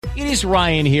It is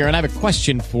Ryan here, and I have a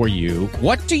question for you.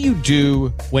 What do you do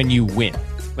when you win?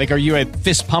 Like, are you a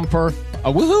fist pumper,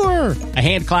 a woohooer, a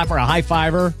hand clapper, a high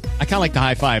fiver? I kind of like the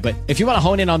high five, but if you want to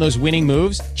hone in on those winning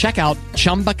moves, check out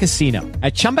Chumba Casino.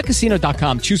 At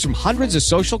ChumbaCasino.com, choose from hundreds of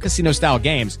social casino-style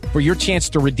games for your chance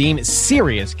to redeem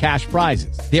serious cash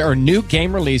prizes. There are new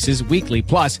game releases weekly,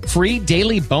 plus free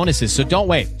daily bonuses. So don't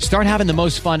wait. Start having the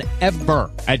most fun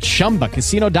ever at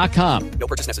ChumbaCasino.com. No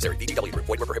purchase necessary. VGW Group.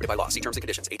 Void where prohibited by law. See terms and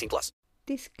conditions. 18+.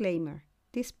 Disclaimer.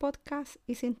 This podcast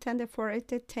is intended for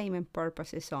entertainment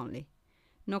purposes only.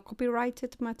 No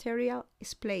copyrighted material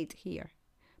is played here,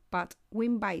 but we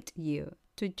invite you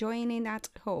to join in at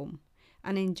home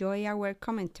and enjoy our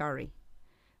commentary.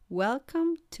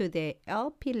 Welcome to the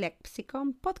LP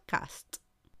Lexicon podcast.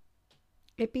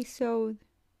 Episode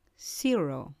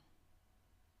 0,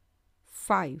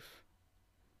 5,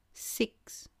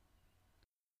 6.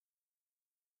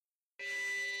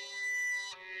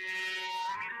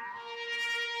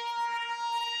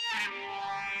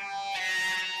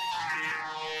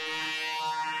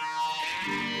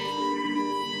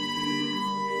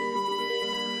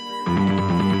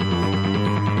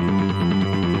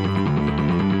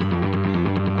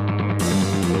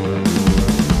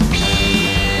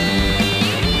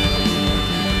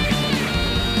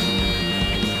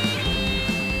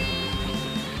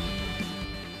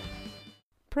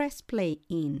 Press play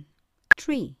in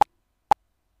 3,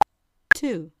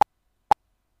 2,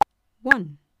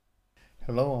 1.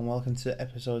 Hello and welcome to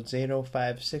episode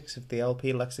 056 of the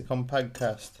LP Lexicon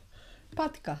podcast.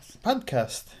 Podcast.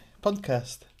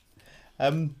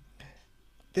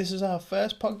 This is our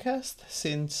first podcast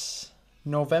since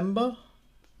November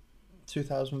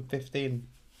 2015.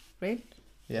 Really?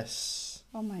 Yes.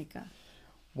 Oh my god.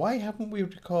 Why haven't we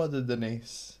recorded,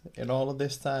 Denisse, in all of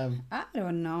this time? I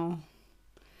don't know.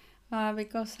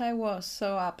 Because I was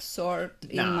so absorbed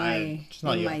in my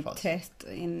fault. test,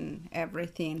 in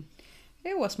everything.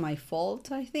 It was my fault,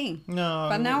 I think. No.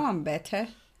 But now I'm better.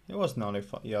 It wasn't only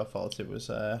your fault. It was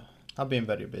I've been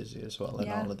very busy as well in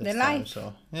all of this the time. life.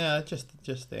 So yeah,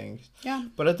 just things. Yeah.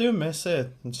 But I do miss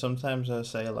it, and sometimes I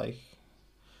say like,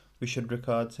 we should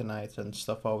record tonight, and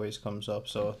stuff always comes up.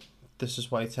 So this is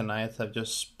why tonight I've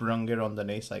just sprung it on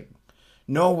Denisse like,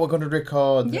 no, we're going to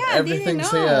record. Yeah,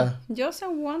 everything's I didn't know. here.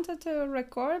 Joseph wanted to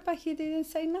record, but he didn't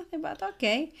say nothing. But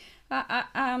okay,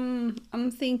 I'm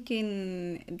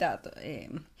thinking that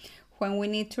when we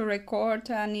need to record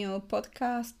a new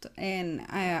podcast, and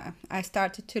I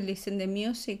started to listen to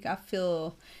music, I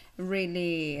feel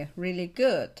really, really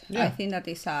good. Yeah. I think that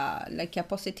is like a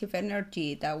positive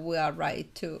energy that we are right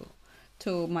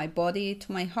to my body,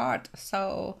 to my heart.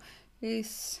 So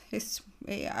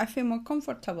I feel more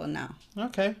comfortable now.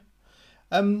 Okay.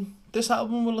 This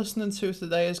album we're listening to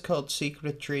today is called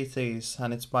Secret Treaties,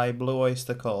 and it's by Blue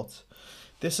Oyster Cult.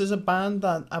 This is a band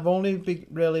that I've only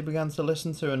really began to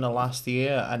listen to in the last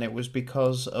year, and it was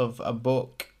because of a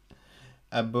book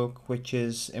which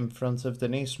is in front of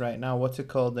Denisse right now. What's it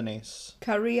called, Denisse?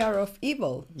 Career of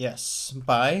Evil. Yes,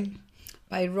 by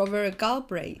Robert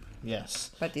Galbraith. Yes.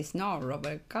 But it's not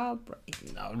Robert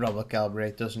Galbraith. No, Robert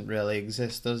Galbraith doesn't really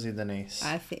exist, does he, Denisse?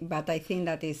 I think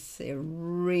that is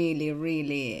really,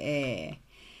 really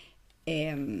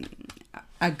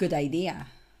a good idea.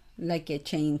 Like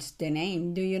change the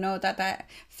name. Do you know that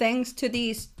thanks to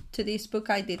this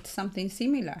book I did something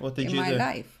similar in my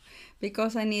life?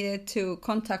 Because I needed to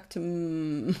contact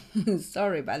lots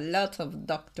of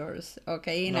doctors,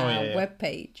 in a web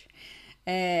page.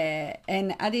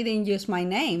 And I didn't use my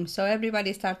name, so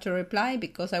everybody started to reply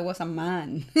because I was a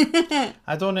man.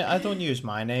 I don't use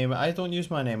my name. I don't use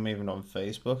my name even on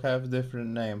Facebook. I have a different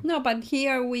name. No, but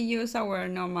here we use our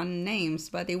normal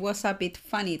names. But it was a bit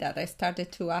funny that I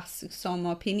started to ask some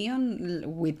opinion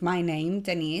with my name,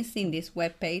 Denisse, in this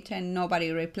webpage, and nobody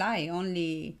replied,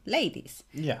 only ladies.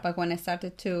 Yeah. But when I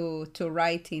started to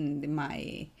write in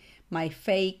my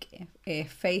fake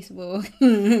Facebook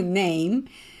name,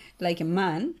 like a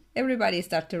man, everybody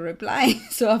started to reply.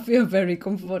 So I feel very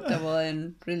comfortable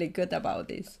and really good about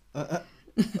this.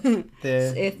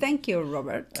 Thank you,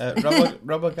 Robert.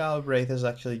 Robert Galbraith is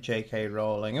actually J.K.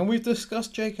 Rowling, and we've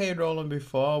discussed J.K. Rowling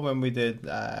before when we did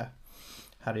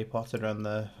Harry Potter and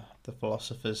the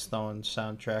Philosopher's Stone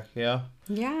soundtrack.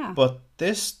 Yeah. But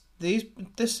this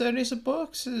series of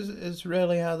books has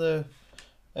really had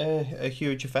a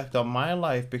huge effect on my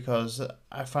life, because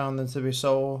I found them to be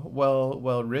so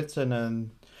well written,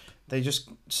 and they just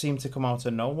seem to come out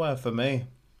of nowhere for me.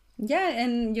 Yeah,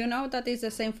 and that is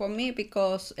the same for me,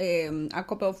 because a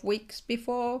couple of weeks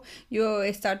before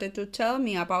you started to tell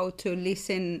me about to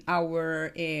listen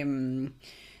our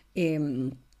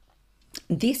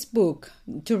this book,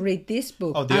 to read this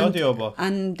book. Oh, the audiobook.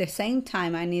 And the same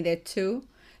time, I needed to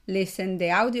listen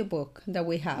the audiobook that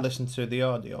we have. Listen to the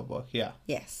audiobook, yeah.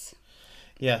 Yes.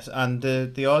 Yes, and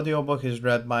the audiobook is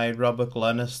read by Robert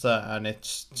Glenister, and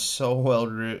it's so well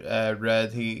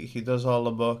read. He does all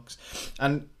the books.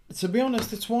 And to be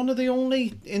honest, it's one of the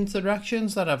only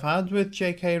interactions that I've had with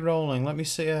J.K. Rowling. Let me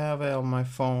see, I have it on my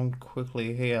phone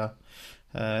quickly here.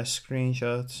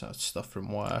 Screenshots, stuff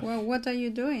from work. Well, what are you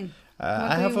doing?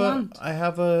 I have a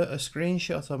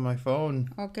screenshot on my phone.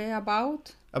 Okay,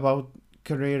 about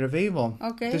Career of Evil.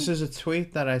 Okay. This is a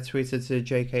tweet that I tweeted to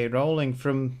J.K. Rowling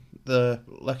from the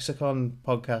Lexicon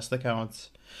podcast account.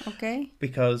 Okay.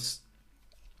 Because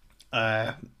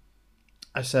I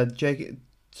said,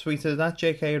 tweeted at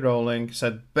J.K. Rowling,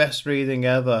 said, best reading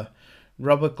ever.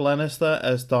 Robert Glenister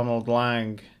as Donald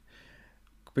Lang.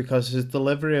 Because his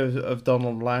delivery of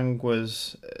Donald Lang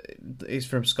was... he's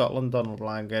from Scotland, Donald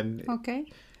Lang. And okay.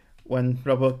 When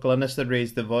Robert Glenister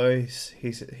reads the voice,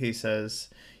 he says,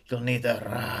 you'll need a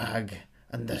rag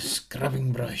and a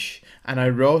scrubbing brush. And I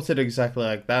wrote it exactly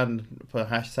like that for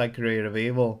hashtag Career of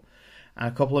Evil. And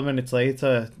a couple of minutes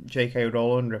later, J.K.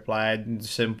 Rowling replied in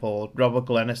simple, Robert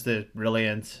Glenister,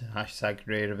 brilliant, hashtag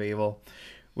Career of Evil.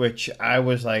 Which I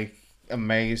was like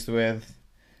amazed with.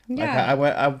 Yeah.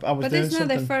 Like, I was but doing it's not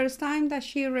something... the first time that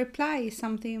she replies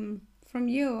something from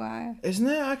you. Isn't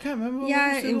it? I can't remember.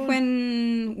 Yeah,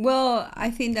 I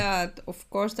think that, of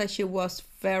course, that she was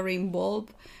very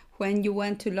involved when you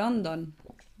went to London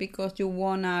because you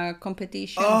won a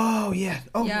competition. Oh, yeah.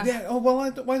 Oh, yeah. Oh,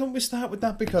 well, why don't we start with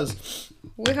that? Because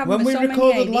when we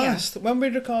recorded last,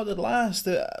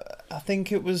 I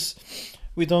think it was,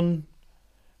 we done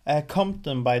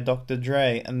Compton by Dr.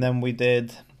 Dre, and then we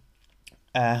did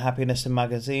Happiness in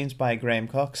Magazines by Graham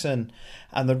Coxon,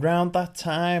 and around that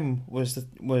time was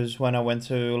when I went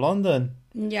to London.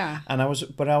 Yeah. And I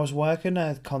was working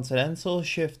a continental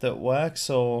shift at work,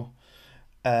 so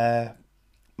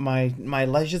my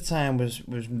leisure time was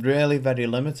really very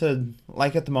limited.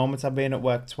 Like at the moment, I've been at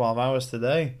work 12 hours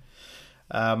today,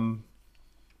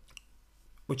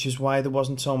 which is why there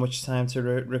wasn't so much time to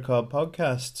record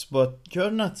podcasts. But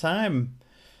during that time,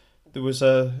 there was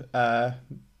a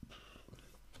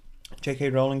J.K.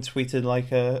 Rowling tweeted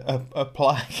like a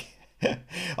plaque.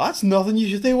 That's nothing. You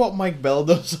should do what Mike Bell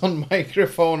does on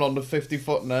microphone on the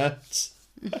 50-foot nets.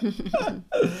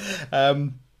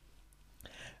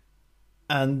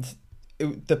 And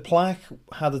the plaque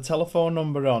had a telephone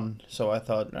number on, so I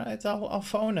thought, right, I'll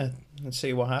phone it and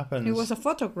see what happens. It was a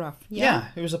photograph. Yeah,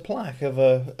 it was a plaque of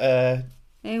a.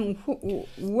 And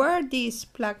where this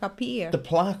plaque appeared? The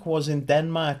plaque was in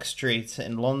Denmark Street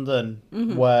in London,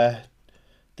 where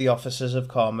the officers of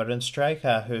Cormoran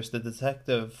Striker, who's the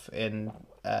detective in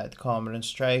the Cormoran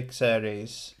Strike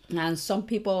series. And some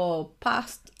people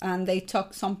passed and they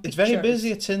took some pictures. It's very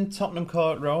busy. It's in Tottenham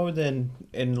Court Road in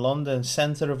London,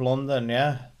 centre of London,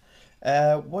 yeah.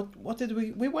 What did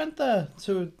we went there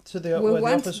to the where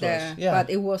the office there, was. Yeah.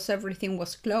 But everything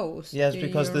was closed. Yes,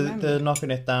 because they're knocking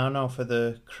it down now for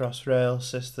the Crossrail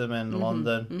system in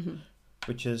London,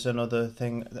 which is another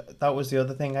thing. That was the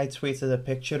other thing. I tweeted a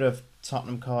picture of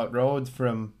Tottenham Court Road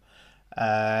from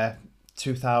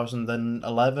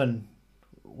 2011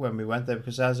 when we went there,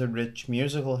 because it has a rich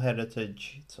musical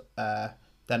heritage,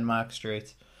 Denmark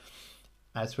Street.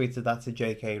 I tweeted that to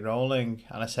J.K. Rowling,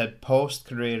 and I said post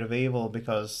Career of Evil,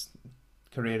 because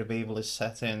Career of Evil is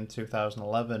set in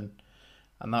 2011,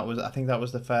 and I think that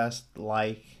was the first that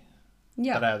I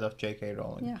had of J.K.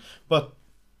 Rowling. Yeah. But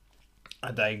I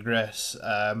digress.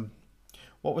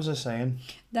 What was I saying?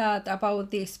 That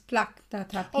about this plaque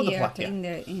that appeared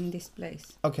in this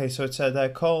place. Okay, so it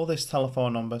said call this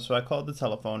telephone number. So I called the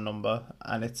telephone number,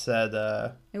 and it said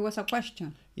it was a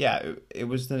question. Yeah, it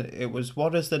was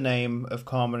what is the name of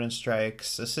Cormoran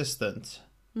Strike's assistant?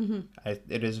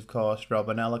 It is, of course,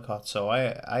 Robin Ellicott. So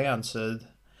I answered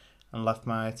and left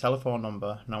my telephone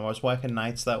number. Now I was working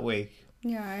nights that week.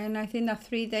 Yeah, and I think that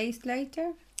 3 days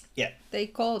later. Yeah. They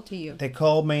called to you. They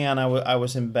called me, and I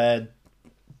was in bed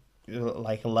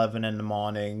like 11 in the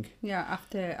morning. Yeah,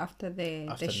 after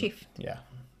the shift. Yeah.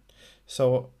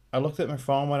 So I looked at my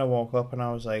phone when I woke up, and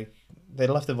I was like, they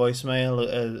left a voicemail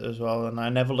as well, and I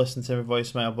never listened to my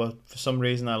voicemail, but for some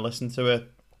reason I listened to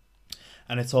it,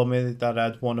 and it told me that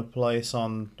I'd won a place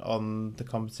on the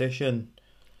competition.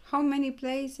 How many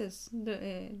places do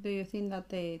you think that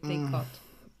they got?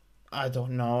 I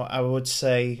don't know. I would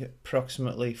say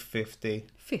approximately 50.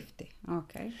 50,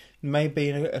 okay.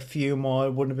 Maybe a few more.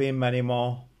 It wouldn't be many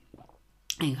more.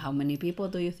 And how many people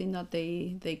do you think that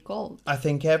they called? I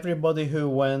think everybody who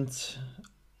won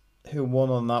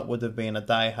on that would have been a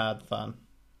diehard fan.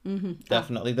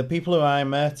 Definitely. The people who I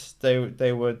met,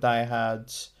 they were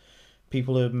diehards.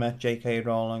 People who had met J.K.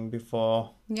 Rowling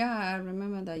before. Yeah, I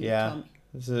remember that you told me.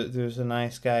 There was a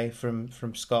nice guy from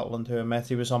Scotland who I met.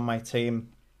 He was on my team.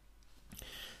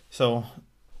 So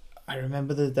I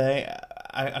remember the day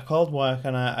I called work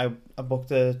and I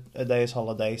booked a day's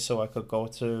holiday so I could go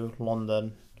to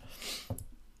London.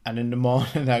 And in the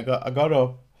morning I got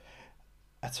up.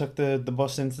 I took the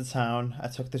bus into town. I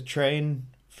took the train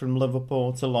from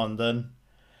Liverpool to London.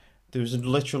 There was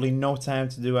literally no time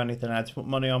to do anything. I had to put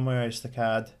money on my Oyster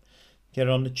card, get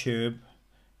on the tube,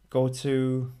 go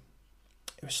to...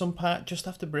 It was some part just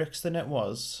after Brixton it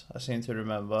was, I seem to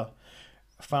remember.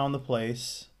 I found the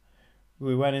place.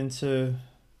 We went into...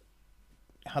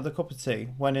 Had a cup of tea,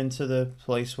 went into the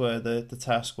place where the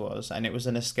task was, and it was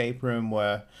an escape room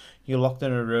where you're locked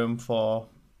in a room for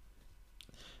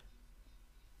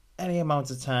any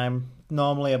amount of time,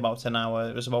 normally about an hour.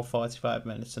 It was about 45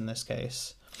 minutes in this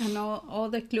case. And all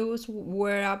the clues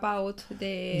were about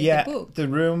the book. The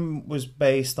room was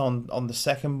based on the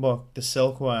second book, The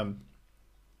Silkworm.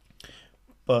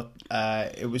 But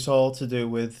it was all to do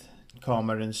with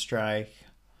Cormoran's strike.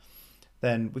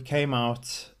 Then we came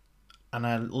out, and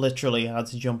I literally had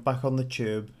to jump back on the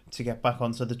tube to get back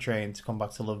onto the train to come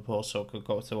back to Liverpool so I could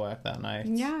go to work that night.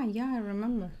 Yeah, I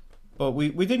remember. But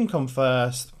we didn't come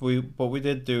first. But we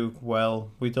did do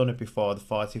well. We'd done it before the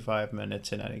 45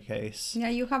 minutes in any case. Yeah,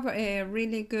 you have a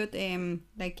really good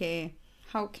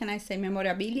how can I say,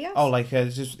 memorabilia? Oh,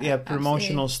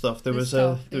 promotional stuff. There was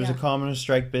a Cormoran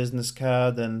Strike business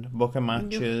card and book of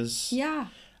matches. Yeah.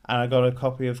 And I got a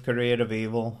copy of Career of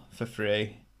Evil for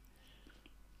free.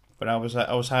 But I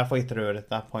was halfway through it at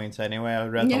that point anyway. I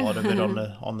read a lot of it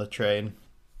on the train.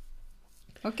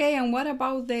 Okay, and what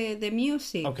about the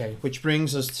music? Okay, which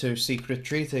brings us to Secret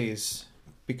Treaties,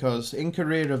 because in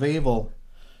Career of Evil,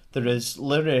 there is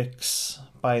lyrics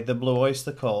by the Blue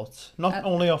Oyster Cult, not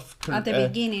only off... At the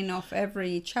beginning of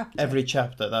every chapter. Every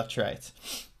chapter, that's right.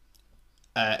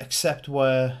 Except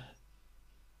where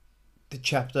the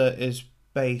chapter is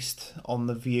based on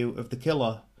the view of the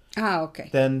killer. Ah, okay.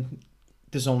 Then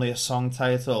there's only a song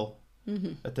title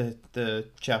at the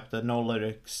chapter, no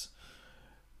lyrics.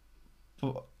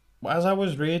 But as I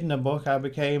was reading the book, I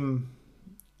became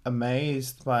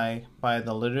amazed by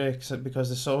the lyrics because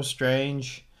they're so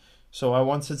strange. So I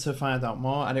wanted to find out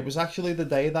more, and it was actually the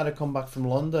day that I come back from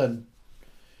London.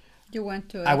 You went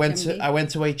to HMV? I went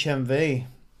to HMV,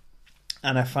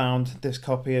 and I found this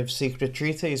copy of Secret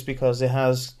Treaties because it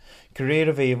has Career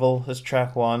of Evil as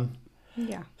track 1.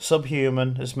 Yeah.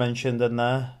 Subhuman is mentioned in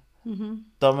there. Mm-hmm.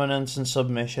 Dominance and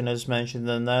Submission is mentioned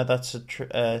in there. That's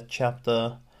a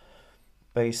chapter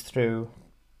based through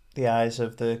the eyes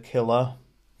of the killer.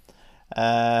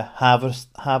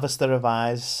 Harvester of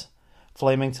Eyes,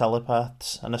 Flaming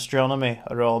Telepaths, and Astronomy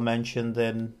are all mentioned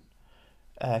in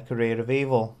Career of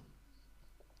Evil.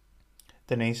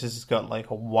 Denisse has got like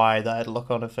a wide-eyed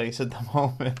look on her face at the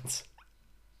moment.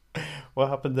 What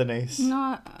happened, Denisse?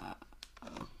 No,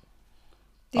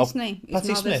 this name is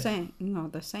not the same.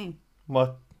 Not the same.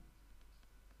 What?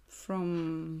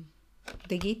 From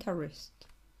the guitarist.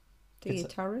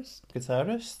 Guitarist?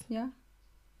 Guitarist? Yeah.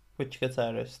 Which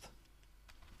guitarist?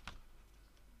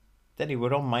 Daddy,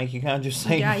 we're on mic. You can't just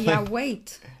say. Yeah.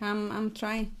 Wait, I'm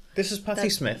trying. This is Patti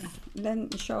Smith. Then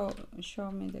show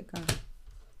me the guy.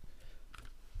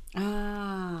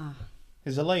 Ah.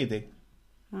 Is a lady.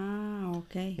 Ah,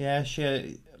 okay. Yeah,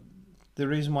 the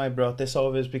reason why I brought this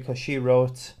over is because she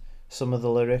wrote some of the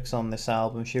lyrics on this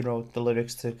album. She wrote the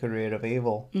lyrics to Career of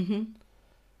Evil. Mm-hmm.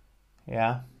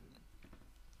 Yeah.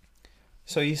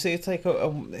 So you see, it's like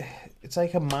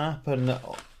a map, and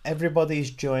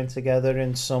everybody's joined together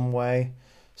in some way.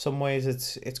 Some ways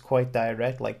it's quite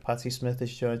direct, like Patti Smith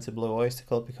is joined to Blue Oyster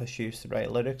Cult because she used to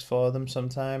write lyrics for them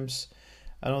sometimes.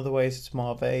 And other ways it's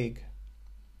more vague.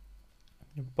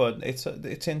 But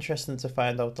it's interesting to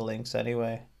find out the links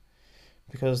anyway.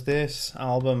 Because this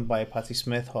album by Patti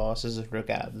Smith, Horses, is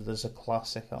regarded as a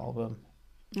classic album.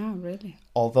 Oh, really?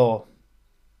 Although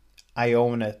I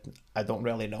own it, I don't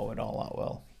really know it all that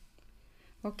well.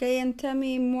 Okay, and tell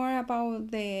me more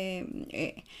about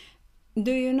the...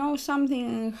 do you know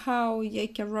something how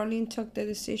J.K. Rowling took the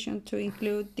decision to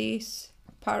include this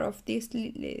part of this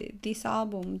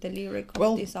album, the lyric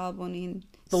of this album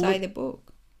inside the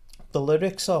book? The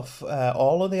lyrics of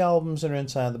all of the albums are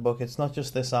inside the book. It's not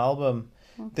just this album.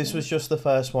 Okay. This was just the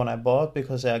first one I bought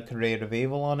because it had Career of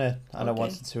Evil on it, and I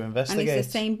wanted to investigate. And it's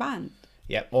the same band?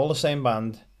 Yeah, all the same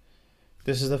band.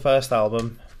 This is the first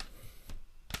album,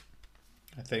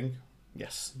 I think.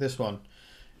 Yes, this one.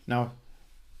 Now,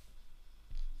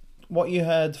 what you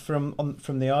heard from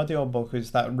the audiobook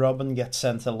is that Robin gets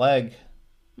sent a leg.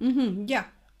 Mm-hmm. Yeah.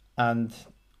 And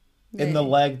in the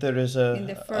leg there is in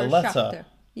the a first letter. chapter.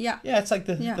 Yeah. Yeah, it's like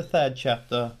the third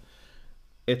chapter.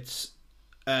 It's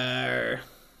where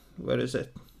is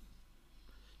it?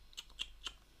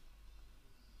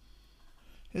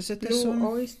 Is it this one? Blue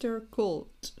Oyster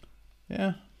Cult.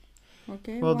 Yeah.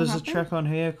 Okay. Well, what there's happened? a track on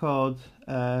here called.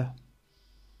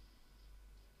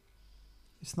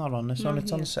 It's not on this one.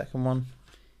 It's on the second one.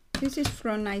 This is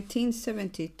from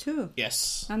 1972.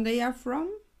 Yes. And they are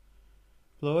from?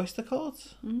 Blue Oyster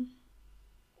Cult?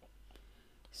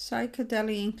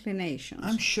 Psychedelic Inclinations.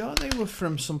 I'm sure they were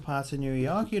from some part of New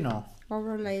York, you know.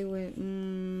 Overlay with...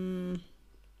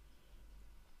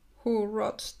 who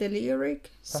wrote the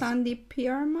lyric? Sandy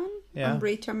Pierman and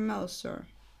Rita Meltzer.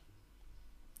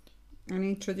 And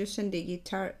introducing the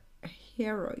guitar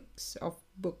heroics of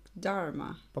Book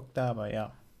Dharma. Book Dharma, yeah.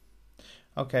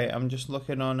 Okay, I'm just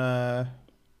looking on...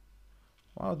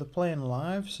 wow, they're playing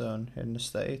live soon in the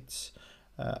States.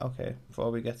 Okay,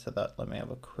 before we get to that, let me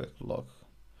have a quick look.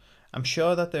 I'm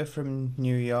sure that they're from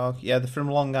New York. Yeah, they're from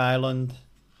Long Island,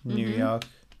 New York.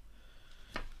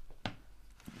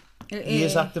 He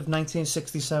is active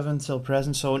 1967 till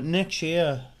present. So next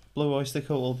year, Blue Oyster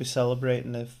Cult will be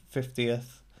celebrating the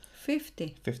 50th.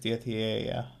 50th year,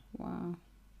 yeah. Wow.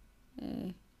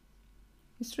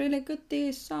 It's really good,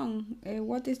 this song.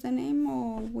 What is the name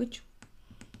or which?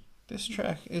 This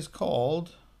track is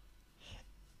called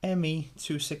ME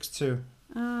 262.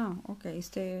 Ah, okay. It's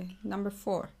the number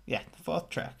 4. Yeah, the 4th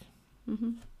track.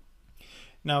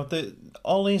 Now,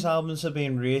 all these albums are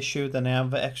being reissued and they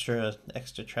have extra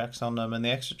tracks on them, and the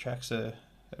extra tracks are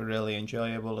really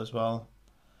enjoyable as well.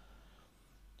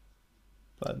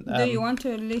 But do you want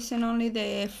to listen only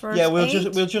the first? Yeah, we'll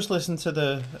 8? just listen to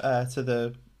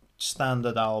the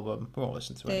standard album. We won't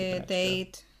listen to the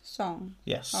 8 song.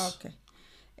 Yes. Okay.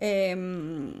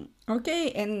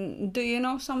 Okay, and do you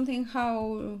know something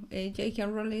how J.K.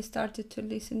 Rowling started to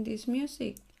listen to this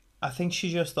music? I think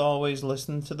she just always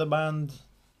listened to the band.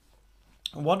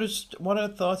 What I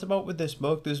thought about with this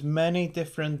book, there's many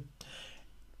different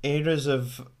eras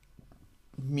of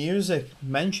music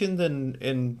mentioned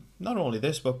in not only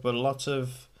this book, but lots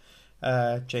of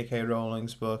J.K.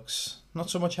 Rowling's books. Not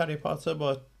so much Harry Potter,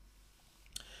 but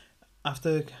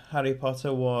after Harry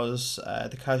Potter was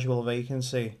The Casual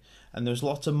Vacancy, and there's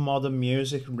lots of modern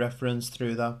music referenced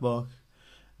through that book.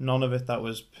 None of it that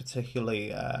was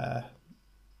particularly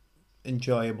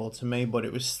enjoyable to me, but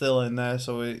it was still in there.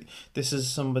 So this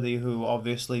is somebody who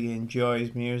obviously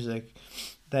enjoys music.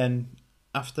 Then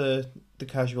after The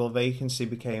Casual Vacancy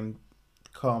became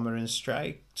Karma and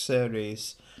Strike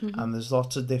series, and there's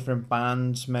lots of different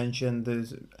bands mentioned.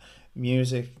 There's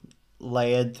music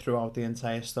layered throughout the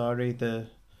entire story. The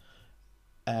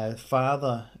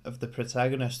father of the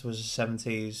protagonist was a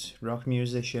 70s rock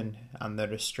musician, and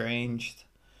they're estranged,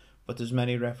 but there's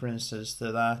many references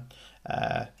to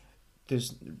that.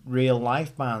 There's real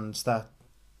life bands that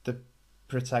the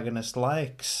protagonist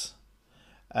likes,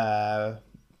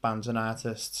 bands and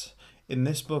artists. In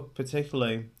this book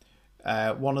particularly,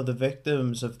 one of the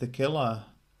victims of the killer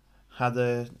had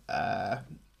a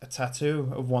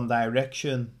tattoo of One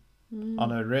Direction on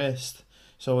her wrist.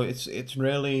 So it's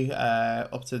really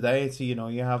up to date. You know,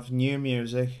 you have new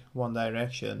music, One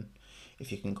Direction, if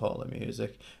you can call it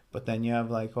music, but then you have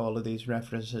like all of these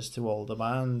references to older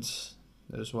bands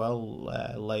as well,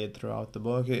 laid throughout the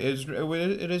book. It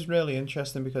is really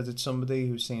interesting because it's somebody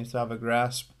who seems to have a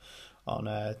grasp on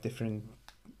different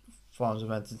forms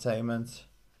of entertainment.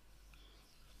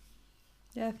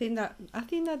 Yeah, I think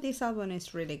that this album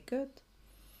is really good.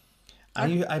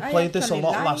 I played this a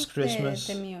lot last Christmas.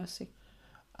 The music.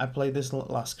 I played this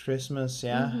last Christmas,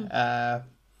 yeah.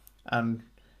 And do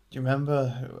you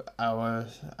remember our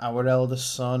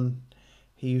eldest son?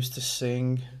 He used to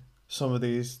sing some of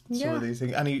these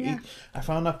things, and he I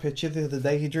found that picture the other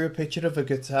day. He drew a picture of a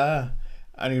guitar,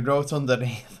 and he wrote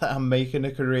underneath, "I'm making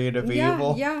a career of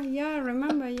evil." Yeah.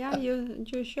 Remember? Yeah, you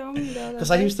showed me the other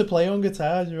because I used to play on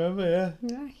guitar. Do you remember?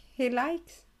 Yeah, he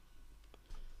likes.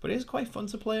 But it is quite fun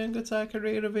to play on guitar,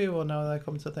 Career of Evil, now that I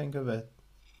come to think of it.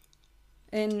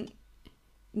 And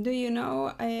do you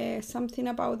know something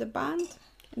about the band?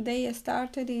 They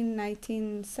started in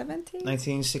 1970?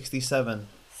 1967.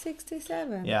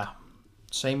 67? Yeah.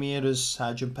 Same year as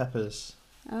Sgt. Pepper's.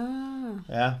 Ah.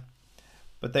 Yeah.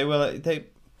 But they would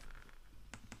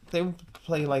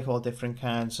play like all different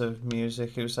kinds of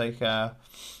music. It was like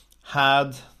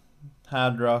hard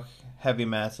rock, heavy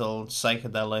metal,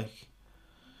 psychedelic.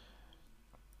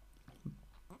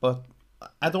 But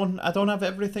I don't have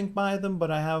everything by them,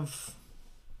 but I have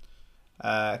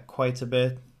quite a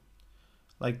bit.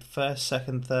 Like first,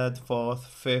 second, third, fourth,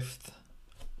 fifth.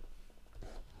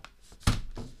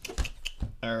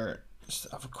 Just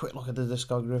have a quick look at the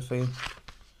discography.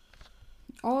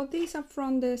 All these are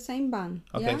from the same band.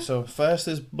 Okay, yeah? so first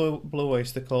is Blue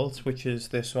Oyster Cult, which is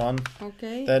this one.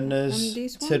 Okay. Then there's and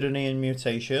this one? Tyranny and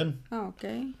Mutation. Oh,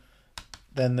 okay.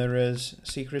 Then there is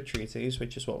Secret Treaties,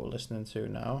 which is what we're listening to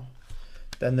now.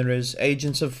 Then there is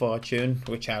Agents of Fortune,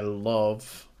 which I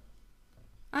love.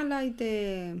 I like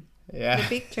the Yeah.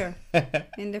 picture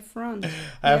in the front.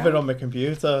 I have it on my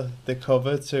computer, the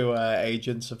cover to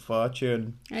Agents of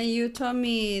Fortune. And you told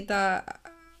me that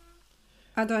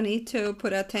I don't need to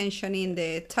put attention in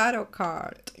the tarot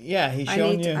card. Yeah, he's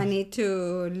showing you. I need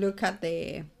to look at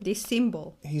this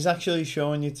symbol. He's actually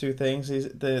showing you two things.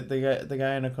 The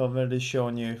guy in the cover is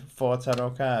showing you 4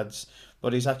 tarot cards,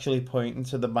 but he's actually pointing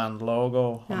to the band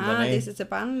logo underneath. This is a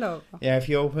band logo. Yeah, if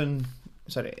you open...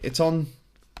 Sorry, it's on...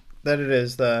 There it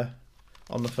is there,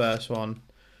 on the first one.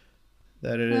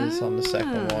 There it is on the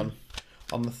second one.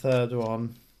 On the third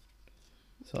one,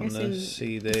 it's on the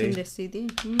CD. It's in the CD.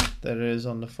 There it is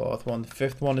on the fourth one. The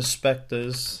fifth one is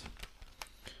Spectres.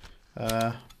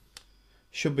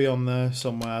 Should be on there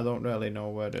somewhere. I don't really know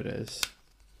where it is.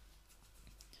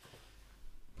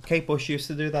 Kate Bush used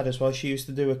to do that as well. She used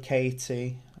to do a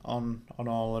KT on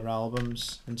all her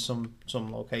albums. In some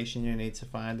location you need to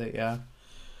find it, yeah.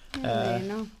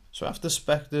 No. So after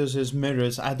Spectres is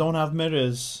Mirrors. I don't have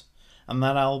Mirrors. And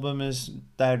that album is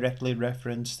directly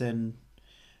referenced in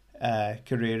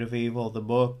Career of Evil, the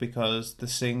book, because the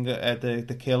singer,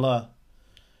 the killer,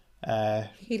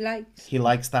 he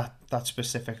likes that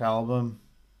specific album.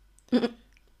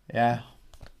 Yeah.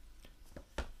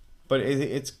 But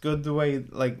it's good the way,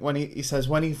 like, when he says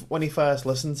when he first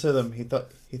listened to them, he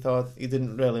thought he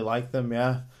didn't really like them,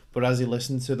 yeah. But as he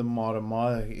listened to them more and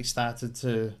more, they started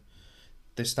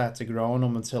to grow on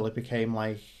him until it became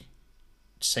like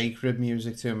sacred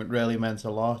music to him. It really meant a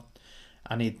lot,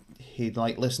 and he'd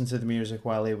like listen to the music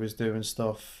while he was doing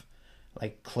stuff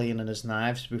like cleaning his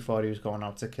knives before he was going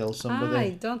out to kill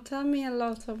somebody. Don't tell me a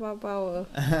lot about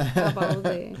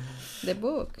the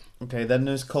book. Okay, then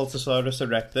there's Cultosaurus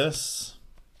erectus.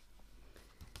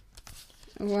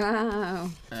 Wow,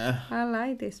 I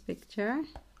like this picture.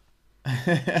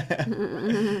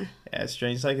 Yeah, it's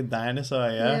strange, like a dinosaur.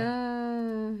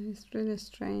 Yeah, it's really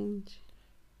strange.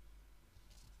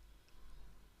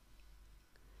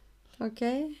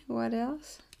 Okay, what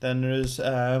else? Then there's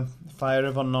Fire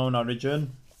of Unknown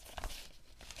Origin,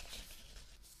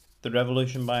 The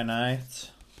Revolution by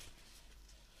Night.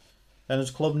 Then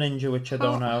there's Club Ninja, which I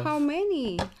don't have. How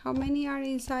many? How many are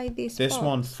inside this? This box?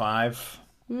 one, 5.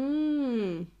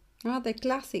 The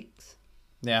classics.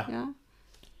 Yeah. Yeah.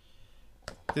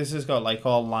 This has got like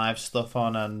all live stuff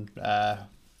on, and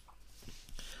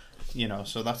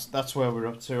so that's where we're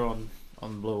up to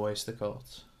on Blue Oyster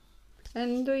Cult.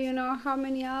 And do you know how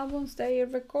many albums they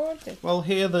recorded? Well,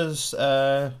 here there's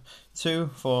 2,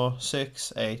 4,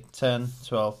 6, 8, 10,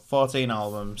 12, 14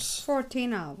 albums.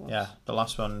 14 albums. Yeah, the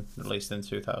last one released in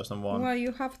 2001. Well,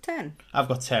 you have 10. I've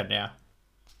got 10, yeah.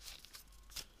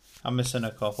 I'm missing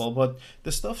a couple, but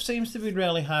the stuff seems to be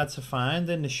really hard to find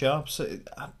in the shops.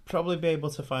 I'd probably be able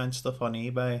to find stuff on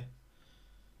eBay.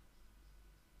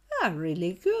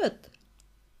 Really good.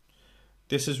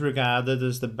 This is regarded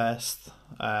as the best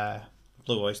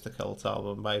Blue Oyster Cult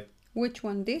album by... Which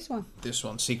one? This one? This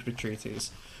one, Secret Treaties.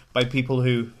 By people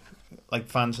who, like,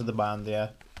 fans of the band, yeah.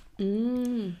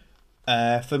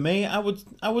 For me, I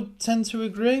would tend to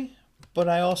agree, but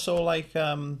I also like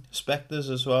Spectres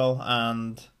as well,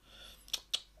 and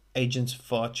Agents of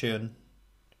Fortune.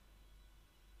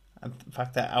 In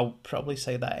fact, I'll probably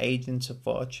say that Agents of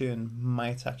Fortune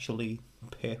might actually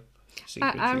pip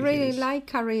Secret Treaties. I really like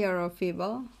Career of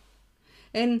Evil.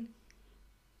 And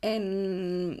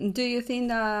do you think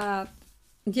that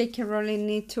J.K. Rowling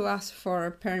need to ask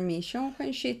for permission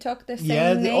when she took the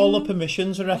same name? All the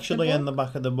permissions are actually in the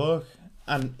back of the book.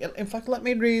 And in fact, let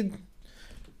me read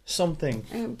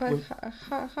something. But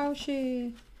how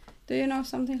she... Do you know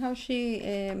something how she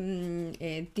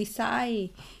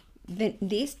decide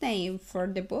this name for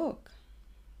the book?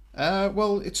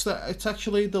 Well, it's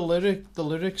actually the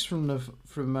lyrics from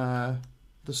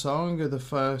the song are the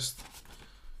first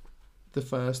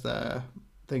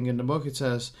thing in the book. It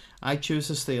says, "I choose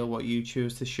to steal what you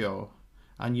choose to show,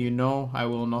 and you know I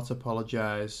will not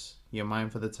apologize. You're mine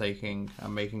for the taking.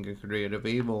 I'm making a career of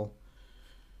evil,"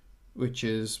 which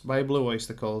is by Blue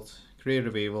Oyster Cult. Career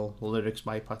of Evil, lyrics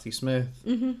by Patti Smith,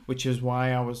 which is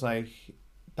why I was like,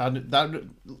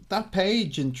 that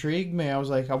page intrigued me. I was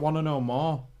like, I want to know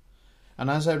more. And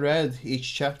as I read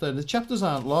each chapter, the chapters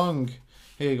aren't long,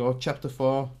 Here you go, chapter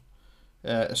 4,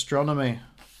 astronomy.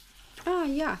 Ah,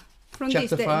 yeah. From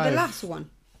Chapter the 5. last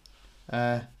one.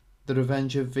 The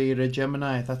Revenge of Vera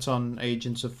Gemini. That's on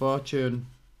Agents of Fortune.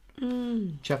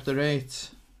 Chapter 8,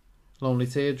 Lonely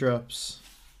Teardrops.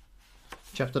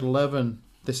 Chapter 11,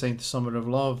 This Ain't the Summer of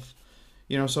Love.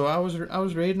 You know, so I was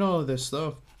reading all of this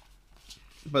stuff.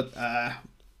 But, let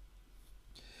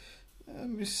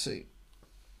me see.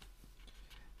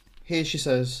 Here she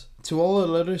says, to all the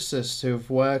lyricists who have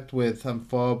worked with and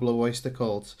for Blue Oyster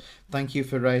Cult, thank you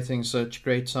for writing such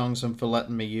great songs and for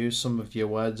letting me use some of your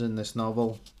words in this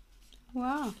novel.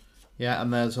 Wow. Yeah,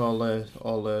 and there's all the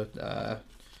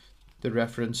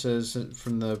references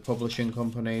from the publishing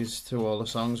companies to all the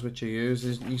songs which are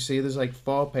used. You see, there's like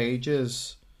 4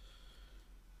 pages.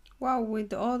 Wow,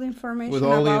 with all the information With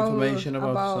all the information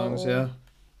about the songs, yeah.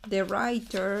 The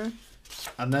writer.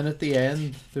 And then at the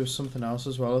end, there was something else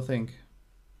as well, I think.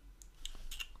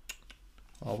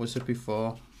 Or was it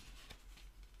before?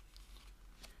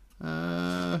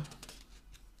 There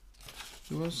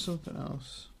was something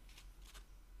else.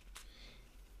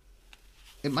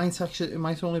 It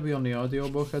might only be on the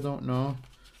audiobook, I don't know.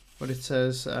 But it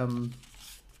says,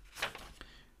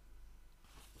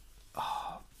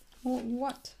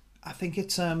 What? I think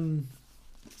it's,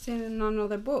 It's in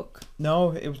another book.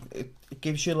 no, it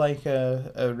gives you like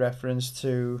a reference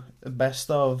to the best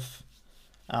of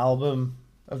album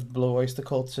of Blue Oyster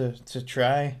Cult to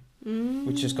try,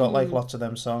 which has got like lots of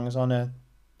them songs on it.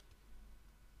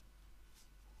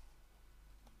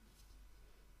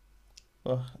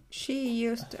 But She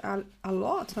used a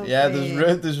lot of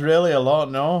there's really a lot,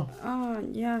 no? Oh,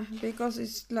 yeah, because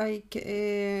it's like,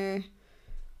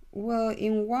 well,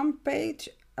 in one page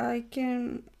I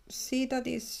can see that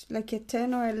it's like a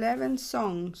 10 or 11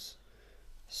 songs.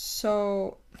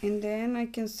 So, and then I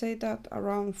can say that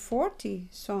around 40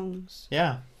 songs.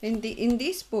 Yeah. In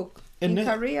this book, In in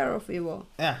the- Career of Evil.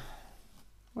 Yeah.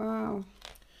 Wow.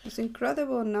 It's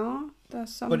incredible, no?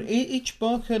 That's some... But each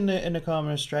book in the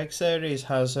Karma Strike series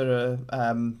has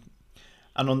an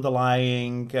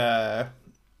underlying,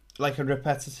 like a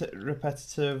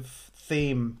repetitive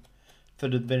theme for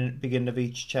the beginning of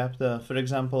each chapter. For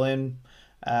example, in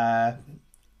The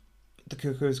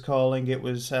Cuckoo's Calling, it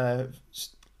was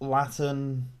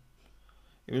Latin.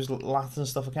 It was Latin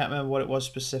stuff. I can't remember what it was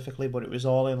specifically, but it was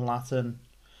all in Latin.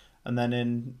 And then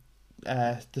in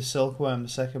The Silkworm, the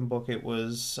second book, it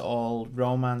was all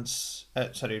romance.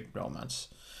 Romance.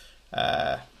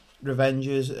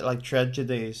 Revenges, like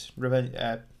tragedies.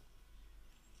 I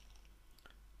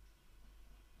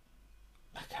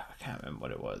can't remember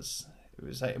what it was. It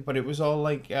was like, but it was all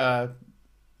like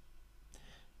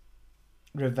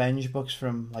revenge books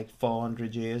from like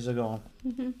 400 years ago.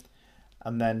 Mm-hmm.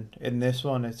 And then in this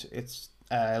one, it's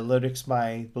lyrics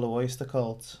by Blue Oyster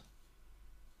Cult.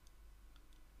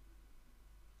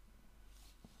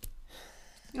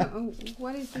 Oh,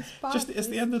 what is this part? It's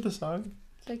the end of the song.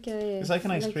 It's It's like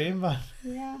an ice cream van.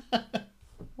 Yeah.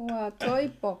 Or a toy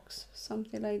box,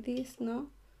 something like this, no?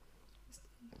 It's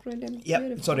really Yep.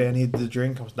 beautiful. Sorry, I need the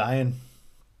drink. I was dying.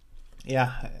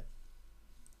 Yeah.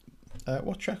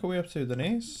 What track are we up to,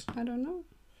 Denise? I don't know.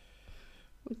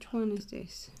 Which one is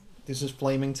this? This is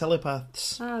Flaming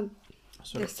Telepaths. Ah,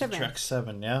 So the it's 7th. track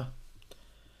 7, yeah.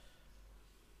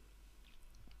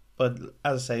 But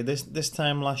as I say, this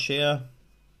time last year,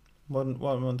 what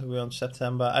month are we on?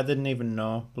 September. I didn't even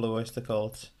know Blue Oyster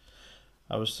Cult.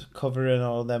 I was covering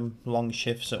all them long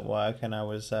shifts at work, and I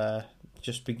was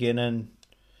just beginning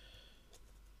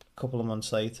a couple of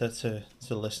months later to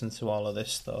listen to all of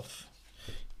this stuff.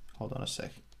 Hold on a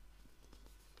sec.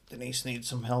 Denise needs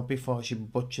some help before she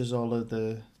butchers all of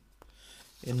the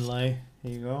inlay.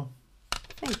 Here you go.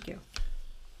 thank you.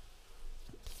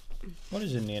 What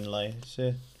is in the inlay? Is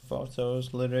it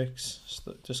photos, lyrics,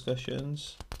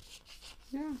 discussions?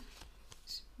 Yeah.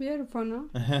 It's beautiful, no?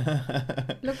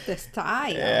 Look the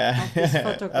style Yeah. of this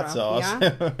photograph. That's awesome.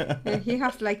 Yeah? And he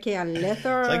has like a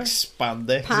leather It's like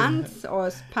spandex. pants or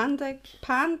spandex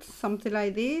pants, something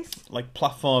like this. Like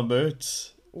platform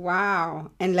boots.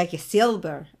 Wow. And like a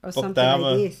silver or something Dama,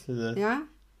 like this. is it? Yeah.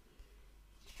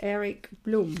 Eric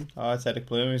Bloom. Oh, it's Eric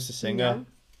Bloom, he's the singer.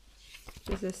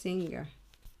 Yeah. He's a singer.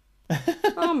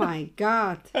 Oh my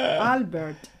God.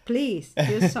 Albert, please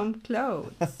use some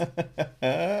clothes.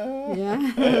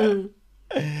 Yeah.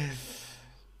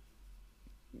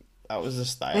 That was the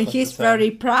style. And at he's the time.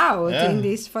 very proud Yeah. in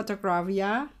this photograph,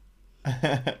 yeah?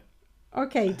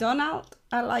 Okay, Donald,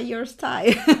 I like your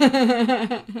style.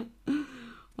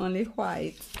 Only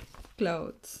white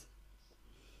clothes.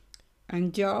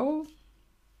 And Joe,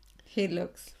 he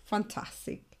looks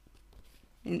fantastic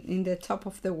in the top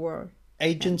of the world.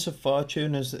 Agents of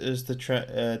Fortune is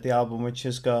the album which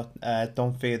has got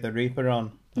Don't Fear the Reaper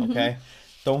on. Okay,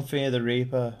 Don't Fear the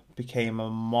Reaper became a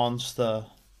monster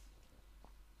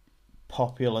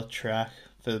popular track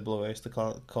for the Blue Oyster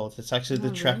Cult. It's actually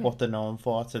the track what they're known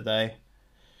for today.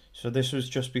 So this was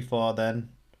just before then.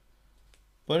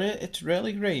 But it's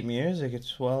really great music.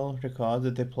 It's well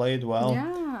recorded. They played well.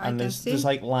 Yeah, and there's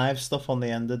like live stuff on the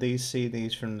end of these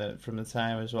CDs from the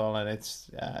time as well, and it's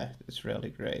really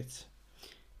great.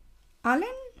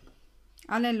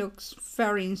 Alan looks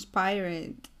very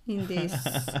inspired in this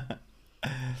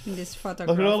in this photograph.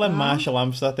 Look at all the Marshall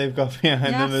amps that they've got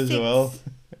behind them as well.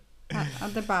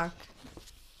 At the back.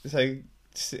 It's like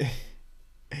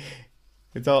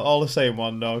it's all the same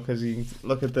one though, because you can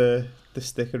look at the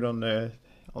sticker on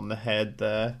the head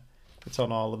there. It's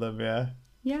on all of them, yeah.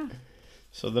 Yeah.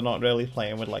 So they're not really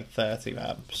playing with like 30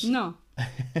 amps. No,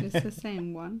 it's the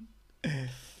same one.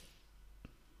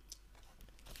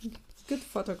 Good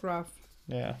photograph.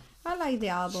 Yeah. I like the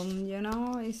album,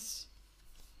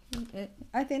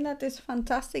 I think that it's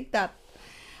fantastic that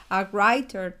a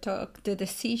writer took the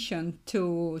decision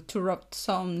to write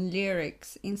some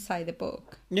lyrics inside the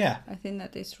book. Yeah. I think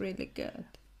that is really good.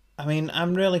 I mean,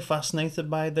 I'm really fascinated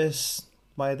by this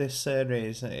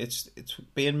series. It's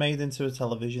being made into a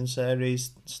television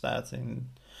series, starting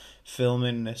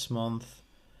filming this month,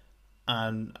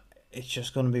 and it's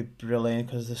just going to be brilliant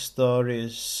because the story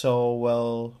is so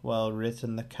well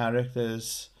written. The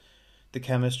characters, the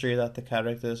chemistry that the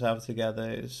characters have together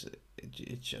it's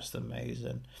just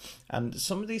amazing. And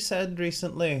somebody said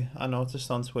recently, I noticed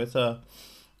on Twitter,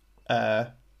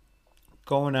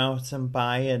 going out and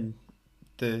buying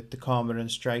the Cormoran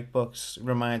Strike books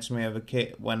reminds me of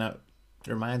when I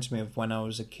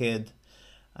was a kid,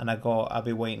 and I'd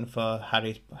be waiting for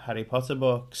Harry Potter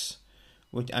books,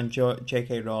 and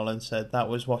J.K. Rowling said that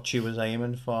was what she was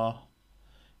aiming for.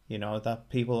 That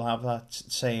people have that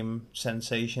same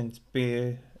sensation, to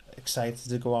be excited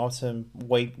to go out and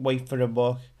wait for a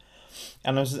book.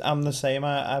 And I'm the same.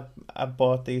 I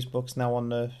bought these books now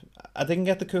I didn't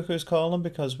get the Cuckoo's Calling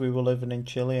because we were living in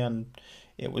Chile and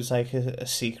it was like a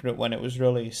secret when it was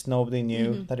released. Nobody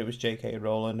knew that it was J.K.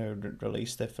 Rowling who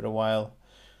released it for a while.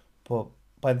 But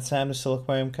by the time the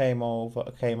Silkworm came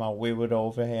out, we were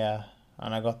over here,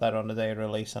 and I got that on the day of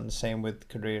release, and the same with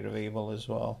Career of Evil as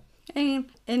well.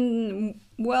 And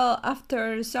well,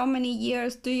 after so many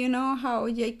years, do you know how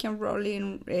J.K.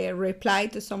 Rowling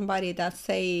replied to somebody that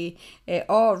say,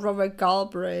 "Oh, Robert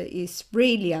Galbraith is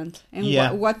brilliant,"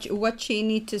 and what she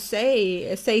need to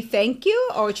say? Say thank you,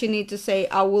 or she need to say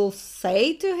I will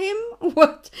say to him?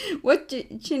 What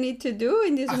she need to do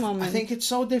in this moment? I think it's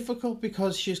so difficult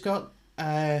because she's got.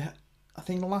 I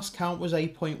think the last count was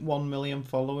 8.1 million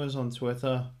followers on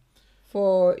Twitter.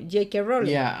 For J.K.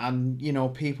 Rowling. Yeah, and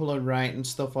people are writing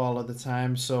stuff all of the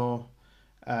time, so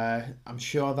I'm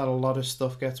sure that a lot of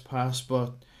stuff gets passed,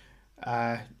 but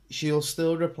she'll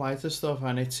still reply to stuff,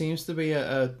 and it seems to be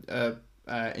a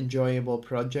enjoyable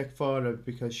project for her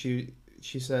because she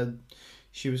said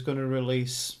she was going to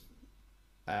release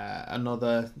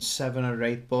another 7 or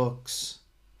 8 books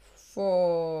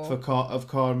of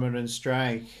Cormoran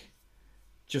Strike.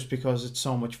 Just because it's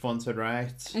so much fun to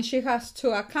write. And she has 2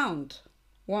 accounts.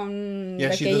 One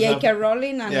like a J.K.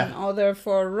 Rowling and another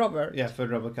for Robert. Yeah, for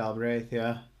Robert Galbraith,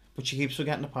 yeah. But she keeps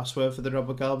forgetting the password for the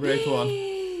Robert Galbraith one.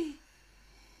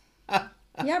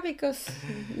 Yeah, because,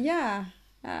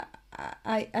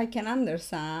 I can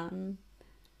understand.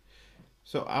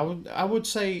 So I would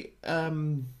say...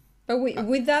 but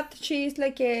with that, she is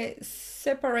like a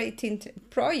separating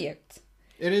project.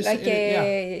 It is like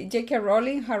J.K.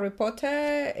 Rowling, Harry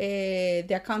Potter,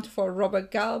 the account for Robert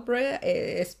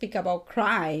Galbraith speak about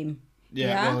crime.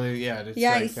 Yeah, well,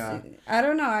 it's like... I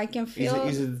don't know, I can feel...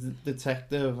 He's a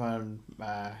detective, and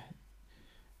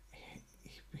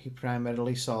he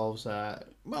primarily solves...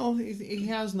 he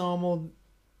has normal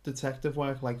detective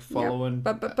work, like following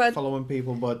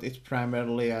people, but it's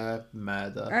primarily a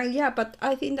murder. But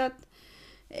I think that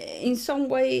in some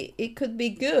way it could be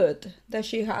good that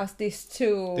she has this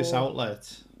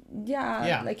outlet.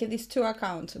 Like these 2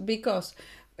 accounts, because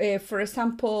for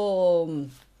example,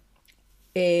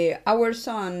 our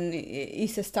son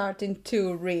is starting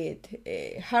to read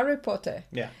Harry Potter,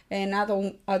 and I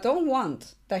don't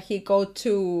want that he go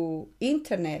to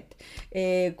internet,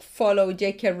 follow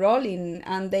J.K. Rowling,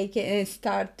 and they can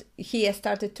he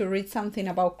started to read something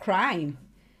about crime.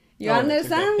 You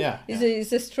understand? Yeah.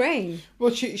 It's a strain.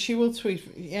 Well, she will tweet.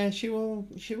 Yeah, she will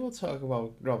talk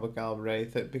about Robert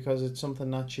Galbraith because it's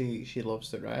something that she loves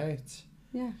to write.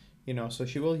 Yeah. So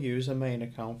she will use a main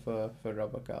account for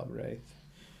Robert Galbraith.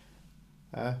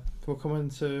 We're coming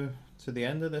to to the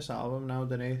end of this album now,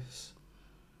 Denisse.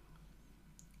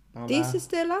 This is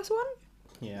the last one?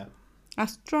 Yeah.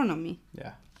 Astronomy.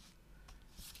 Yeah.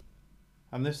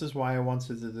 And this is why I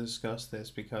wanted to discuss this,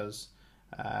 because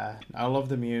I love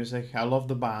the music, I love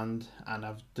the band, and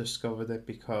I've discovered it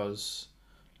because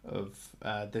of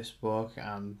this book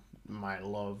and my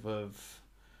love of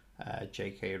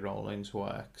J.K. Rowling's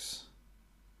works.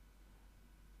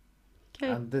 Okay.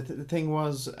 And the thing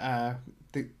was,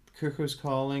 the Cuckoo's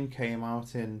Calling came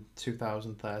out in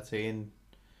 2013.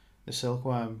 The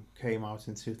Silkworm came out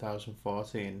in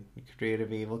 2014.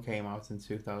 Creative Evil came out in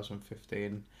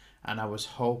 2015. And I was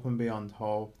hoping beyond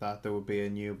hope that there would be a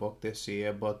new book this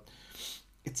year, but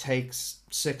it takes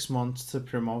 6 months to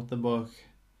promote the book.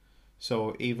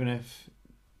 So even if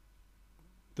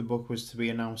the book was to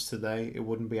be announced today, it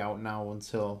wouldn't be out now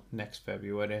until next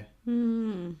February.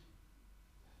 Mm.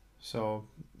 So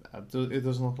it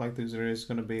doesn't look like there is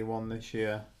going to be one this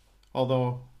year.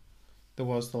 Although there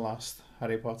was the last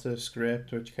Harry Potter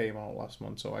script, which came out last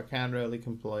month, so I can't really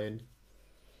complain.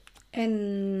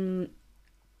 And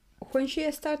when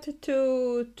she started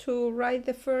to write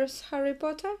the first Harry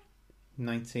Potter?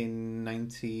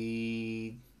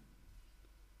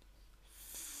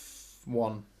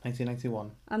 1991.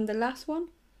 And the last one?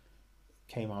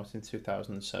 Came out in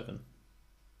 2007.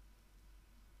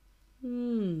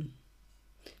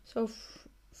 So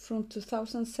from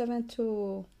 2007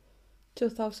 to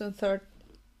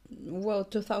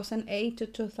 2008 to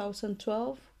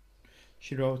 2012?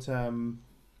 She wrote The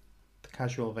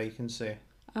Casual Vacancy.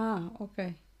 Ah,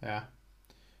 okay. Yeah.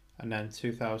 And then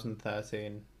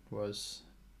 2013 was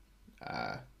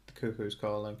The Cuckoo's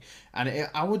Calling. And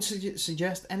I would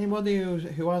suggest anybody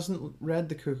who hasn't read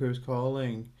The Cuckoo's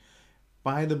Calling,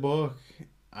 buy the book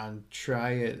and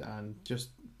try it and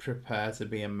just prepare to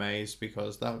be amazed,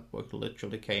 because that book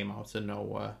literally came out of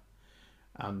nowhere.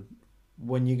 And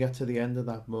when you get to the end of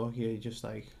that book, you're just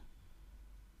like,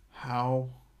 how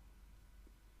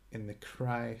in the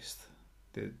Christ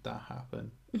did that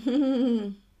happen?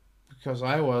 Because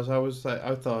I was like,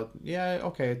 I thought, yeah,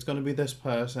 okay, it's going to be this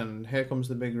person. Here comes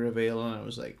the big reveal. And I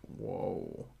was like,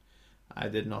 whoa, I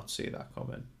did not see that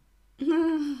coming.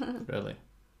 Really.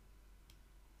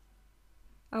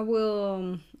 I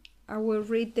will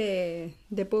read the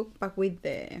book, but with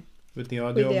the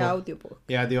audiobook.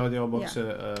 Yeah, the audiobooks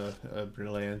are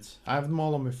brilliant. I have them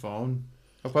all on my phone.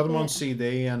 I've got them on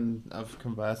CD, and I've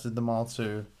converted them all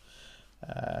to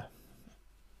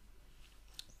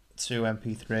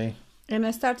MP3. And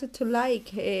I started to like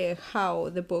how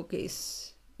the book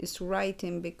is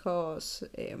writing, because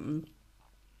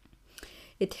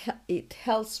it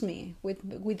helps me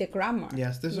with the grammar.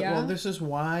 Yes, this is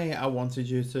why I wanted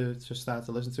you to start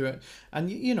to listen to it. And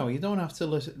you know, you don't have to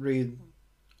read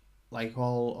like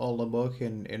all the book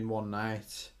in one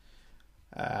night,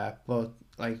 but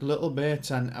like little bits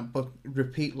but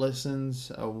repeat listens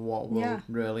are what will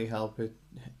really help you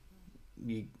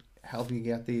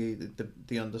get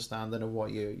the understanding of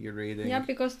what you're reading. Yeah,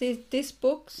 because these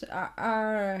books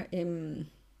are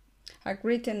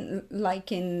written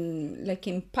like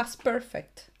in past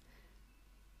perfect.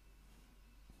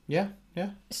 Yeah.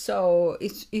 So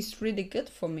it's really good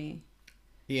for me.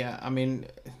 Yeah, I mean,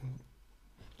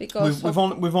 because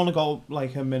we've only got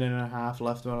like a minute and a half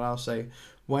left, but I'll say,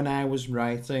 when I was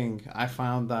writing, I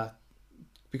found that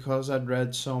because I'd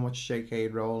read so much J.K.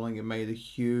 Rowling, it made a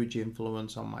huge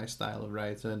influence on my style of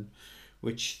writing,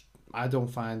 which I don't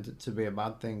find it to be a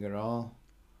bad thing at all.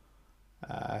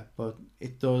 But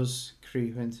it does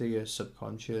creep into your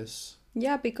subconscious.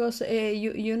 Yeah, because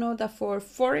you know that for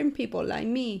foreign people like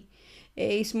me,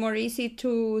 it's more easy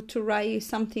to write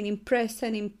something in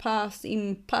present, in past,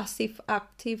 in passive,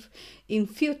 active, in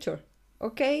future.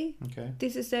 Okay?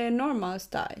 This is a normal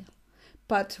style.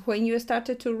 But when you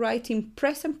started to write in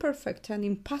present perfect and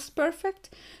in past perfect,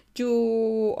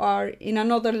 you are in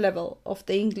another level of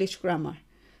the English grammar.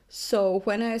 So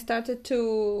when I started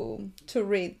to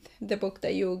read the book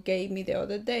that you gave me the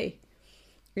other day,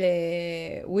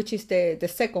 which is the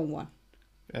second one.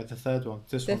 The third one.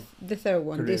 The third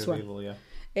one. Career this one. Evil, yeah.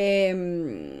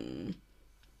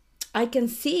 I can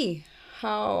see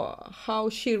how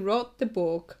she wrote the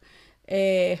book,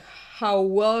 how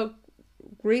well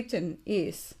written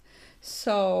is.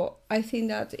 So I think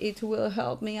that it will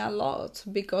help me a lot,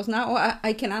 because now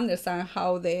I can understand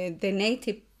how the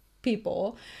native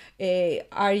people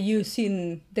are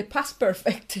using the past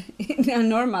perfect in a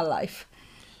normal life.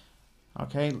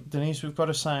 Okay, Denisse, we've got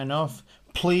to sign off.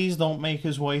 Please don't make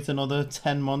us wait another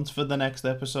 10 months for the next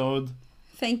episode.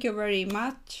 Thank you very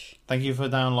much. Thank you for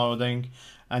downloading.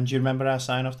 And do you remember our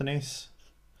sign off, Denisse?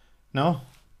 No?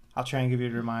 I'll try and give you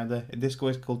a reminder. El disco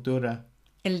es cultura.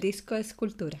 El disco es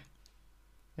cultura.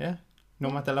 Yeah? No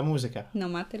mate la música. No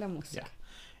mate la música. Yeah.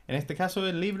 En este caso,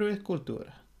 el libro es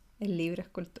cultura. El libro es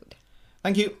cultura.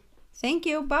 Thank you. Thank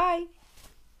you. Bye.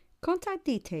 Contact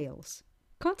details.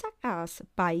 Contact us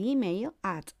by email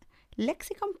at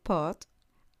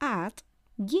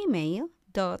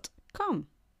lexiconpod@gmail.com.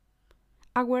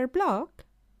 Our blog,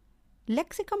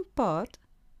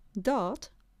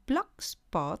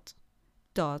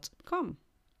 lexiconpod.blogspot.com.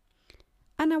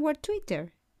 And our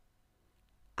Twitter,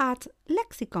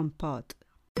 @lexiconpod.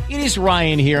 It is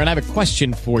Ryan here, and I have a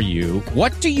question for you.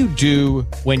 What do you do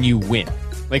when you win?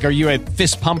 Like, are you a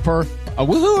fist pumper, a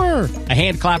woohooer, a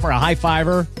hand clapper, a high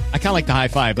fiver? I kind of like the high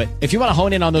five, but if you want to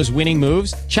hone in on those winning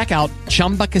moves, check out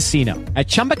Chumba Casino. At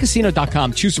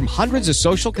ChumbaCasino.com, choose from hundreds of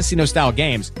social casino-style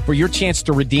games for your chance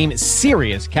to redeem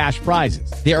serious cash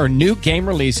prizes. There are new game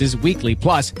releases weekly,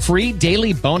 plus free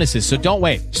daily bonuses. So don't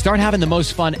wait. Start having the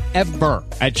most fun ever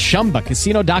at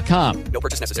ChumbaCasino.com. No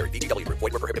purchase necessary. VGW Group.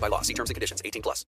 Void where prohibited by law. See terms and conditions. 18+.